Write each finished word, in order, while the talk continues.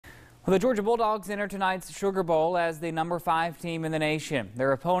Well, the Georgia Bulldogs enter tonight's Sugar Bowl as the number 5 team in the nation.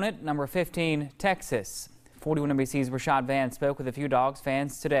 Their opponent, number 15, Texas. 41 NBC's Rashad Vann spoke with a few Dogs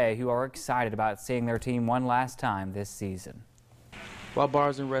fans today who are excited about seeing their team one last time this season. While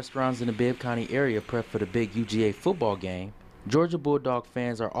bars and restaurants in the Bibb County area prep for the big UGA football game, Georgia Bulldog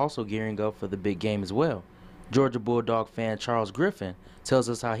fans are also gearing up for the big game as well. Georgia Bulldog fan Charles Griffin tells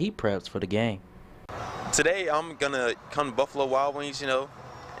us how he preps for the game. Today I'm going to come to Buffalo Wild Wings,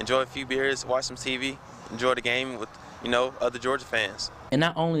 enjoy a few beers, watch some TV, enjoy the game with, other Georgia fans. And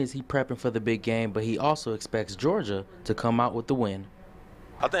not only is he prepping for the big game, but he also expects Georgia to come out with the win.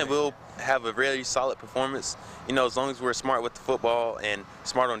 I think we'll have a really solid performance, as long as we're smart with the football and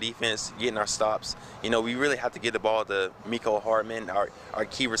smart on defense, getting our stops. We really have to get the ball to Miko Hartman, our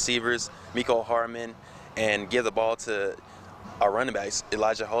key receivers, Miko Hartman, and give the ball to our running backs,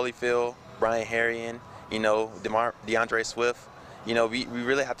 Elijah Holyfield, Brian Harrion, DeAndre Swift. We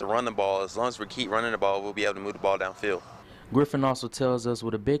really have to run the ball. As long as we keep running the ball, we'll be able to move the ball downfield. Griffin also tells us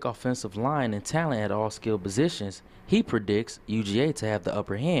with a big offensive line and talent at all skill positions, he predicts UGA to have the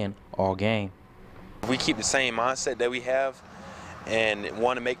upper hand all game. If we keep the same mindset that we have and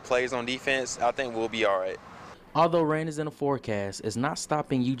want to make plays on defense, I think we'll be all right. Although rain is in the forecast, it's not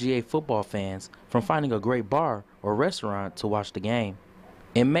stopping UGA football fans from finding a great bar or restaurant to watch the game.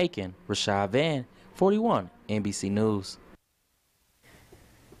 In Macon, Rashad Vann, 41 NBC News.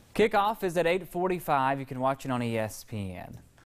 Kickoff is at 8:45. You can watch it on ESPN.